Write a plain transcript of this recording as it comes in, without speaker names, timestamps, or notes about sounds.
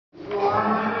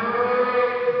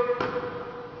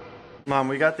Mom,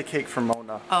 we got the cake from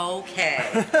Mona. Okay.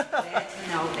 Glad to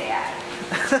know that.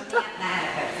 Aunt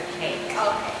Monica's a cake.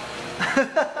 Okay.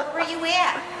 Where were you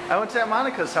at? I went to Aunt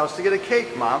Monica's house to get a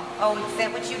cake, Mom. Oh, is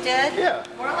that what you did? Yeah.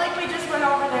 More like we just went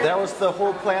over there. That was the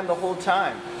whole plan the whole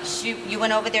time. You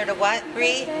went over there to what,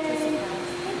 Bree?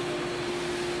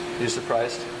 You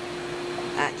surprised?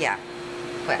 Yeah.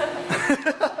 Quick.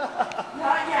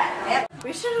 Not yet.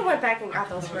 We should have went back and got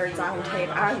those birds on tape.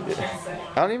 I'm just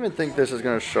I don't even think this is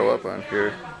going to show up on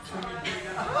here.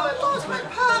 Oh, I lost my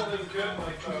pup.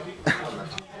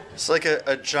 It's like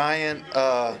a giant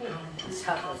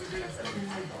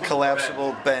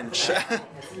collapsible bench. It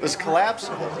was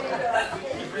collapsible.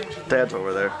 Dad's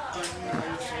over there.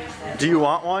 Do you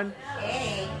want one?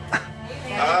 Hey.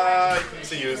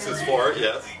 To use this for,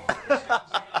 yes.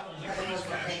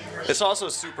 It's also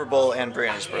Super Bowl and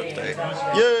Brianna's birthday.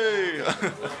 Yay!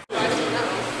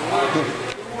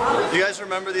 You guys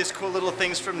remember these cool little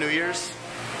things from New Year's?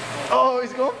 Oh,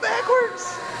 he's going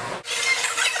backwards!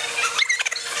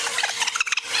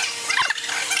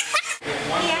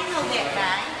 Hey, I know that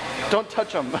guy. Don't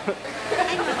touch him. I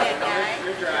know that guy.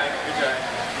 You're dry.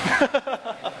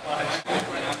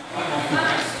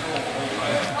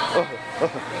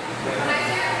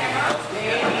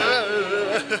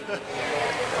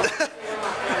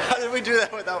 How did we do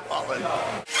that without falling?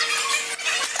 I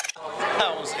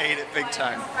almost ate it big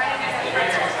time.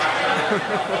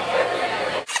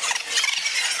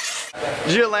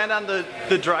 Did you land on the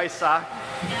dry sock?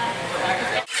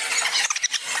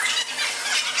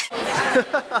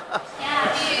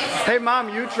 Hey Mom,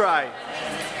 you try.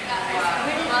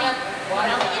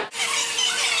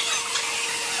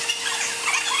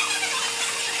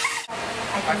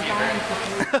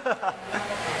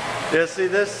 Yeah, see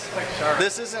this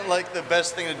isn't like the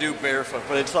best thing to do barefoot,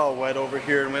 but it's all wet over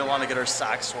here and we don't want to get our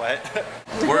socks wet.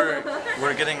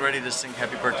 We're getting ready to sing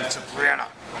happy birthday to Brianna.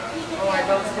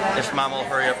 If Mom will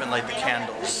hurry up and light the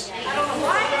candles.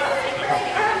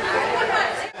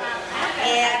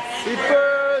 Happy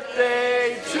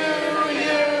birthday to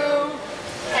you.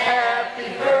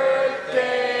 Happy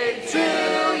birthday to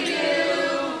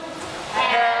you.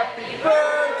 Happy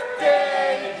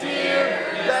birthday,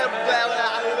 dear. Happy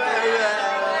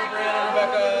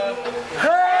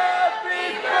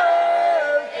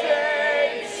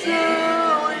birthday to you.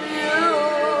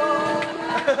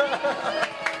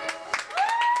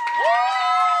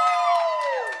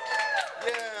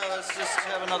 Yeah, let's just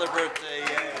have another birthday. Yay.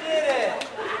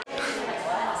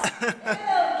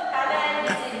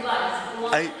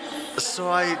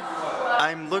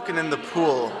 I'm looking in the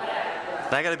pool,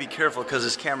 and I gotta be careful because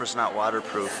this camera's not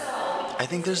waterproof. I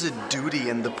think there's a duty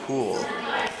in the pool.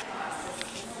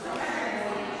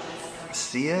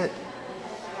 See it?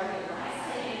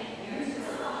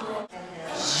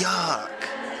 Yuck.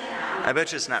 I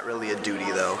bet you it's not really a duty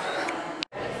though.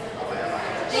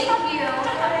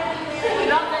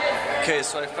 Okay,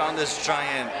 so I found this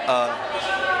giant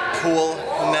pool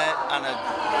net on a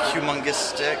humongous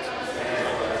stick,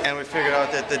 and we figured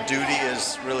out that the duty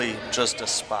is really just a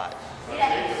spot.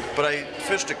 But I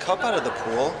fished a cup out of the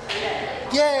pool.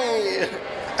 Yay!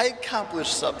 I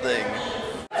accomplished something.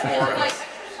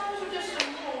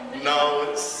 No,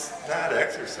 it's not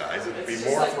exercise. It'd be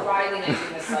more for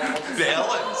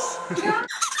balance.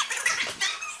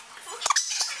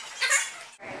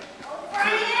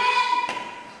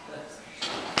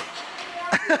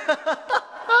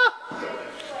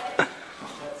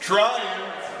 Trying.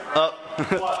 Oh.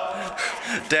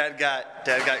 Dad got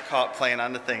caught playing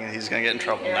on the thing and he's gonna get in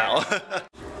trouble now.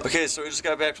 Okay, so we just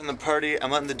got back from the party.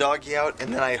 I'm letting the doggy out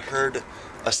and then I heard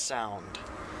a sound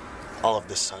all of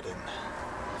a sudden.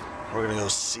 We're gonna go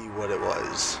see what it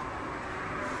was.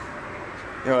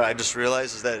 You know what I just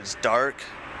realized is that it's dark,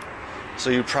 so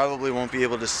you probably won't be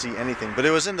able to see anything. But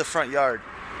it was in the front yard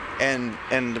and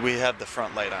we have the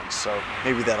front light on, so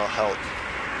maybe that'll help.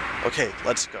 Okay,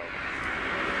 let's go.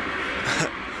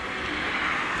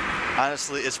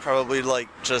 Honestly, it's probably like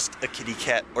just a kitty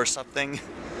cat or something,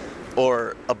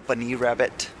 or a bunny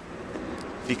rabbit,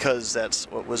 because that's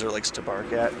what Wizard likes to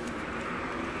bark at.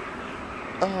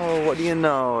 Oh, what do you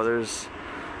know? There's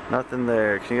nothing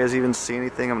there. Can you guys even see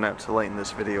anything? I'm gonna have to lighten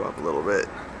this video up a little bit.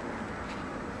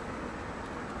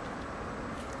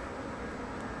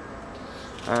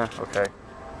 Okay.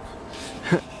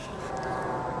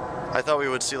 I thought we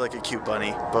would see like a cute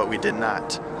bunny, but we did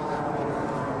not.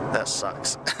 That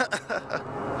sucks.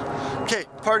 Okay,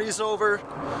 party's over.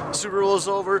 Super Bowl's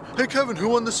over. Hey Kevin, who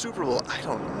won the Super Bowl? I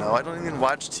don't know. I don't even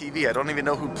watch TV. I don't even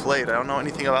know who played. I don't know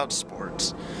anything about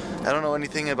sports. I don't know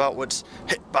anything about what's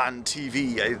hit on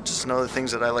TV. I just know the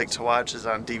things that I like to watch is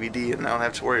on DVD and I don't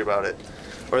have to worry about it.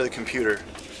 Or the computer.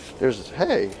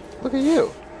 Hey, look at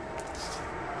you.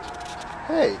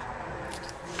 Hey,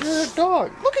 you're a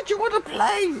dog. Look at you want to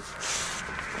play.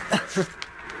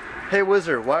 Hey,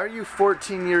 Wizard, why are you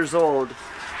 14 years old?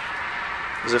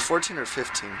 Is it 14 or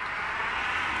 15?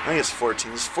 I think it's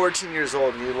 14. He's 14 years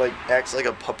old and he like acts like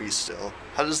a puppy still.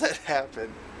 How does that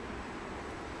happen?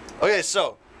 Okay,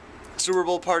 so Super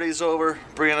Bowl party's over.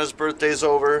 Brianna's birthday's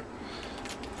over.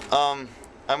 I'm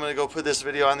gonna go put this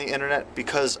video on the internet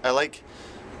because I like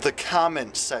the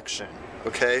comment section,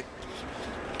 okay?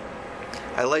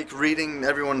 I like reading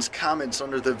everyone's comments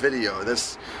under the video.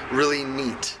 That's really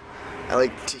neat. I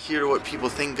like to hear what people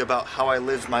think about how I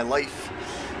live my life,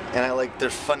 and I like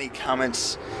their funny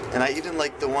comments, and I even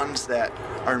like the ones that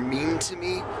are mean to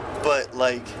me, but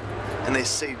like, and they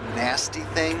say nasty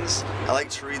things. I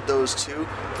like to read those too,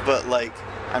 but like,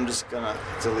 I'm just gonna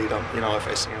delete them, you know, if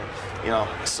I see them, you know.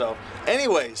 So,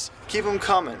 anyways, keep them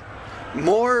coming.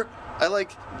 More, I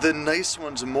like the nice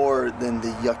ones more than the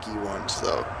yucky ones,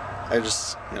 though. I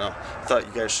just, you know, thought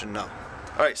you guys should know.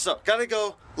 Alright, so, gotta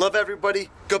go. Love everybody.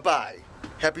 Goodbye.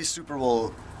 Happy Super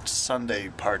Bowl Sunday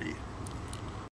party.